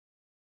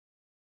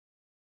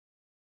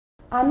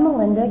I'm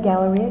Melinda,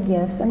 Galleria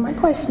Gifts, and my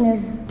question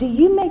is, do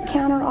you make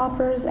counter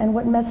offers, and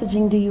what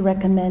messaging do you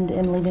recommend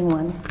in leaving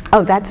one?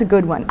 Oh, that's a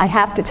good one. I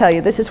have to tell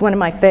you, this is one of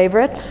my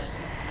favorites,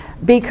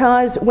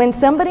 because when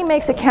somebody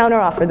makes a counter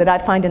offer that I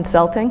find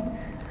insulting,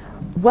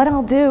 what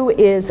I'll do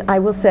is I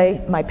will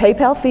say, my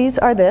PayPal fees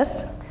are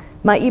this,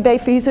 my eBay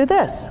fees are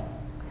this,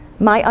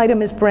 my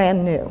item is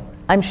brand new.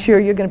 I'm sure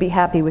you're going to be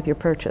happy with your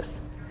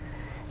purchase.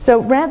 So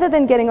rather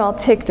than getting all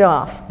ticked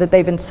off that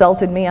they've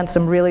insulted me on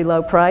some really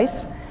low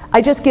price,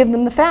 I just give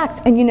them the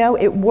fact, and you know,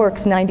 it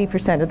works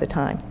 90% of the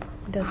time.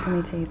 It does for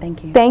me too.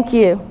 Thank you. Thank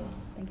you.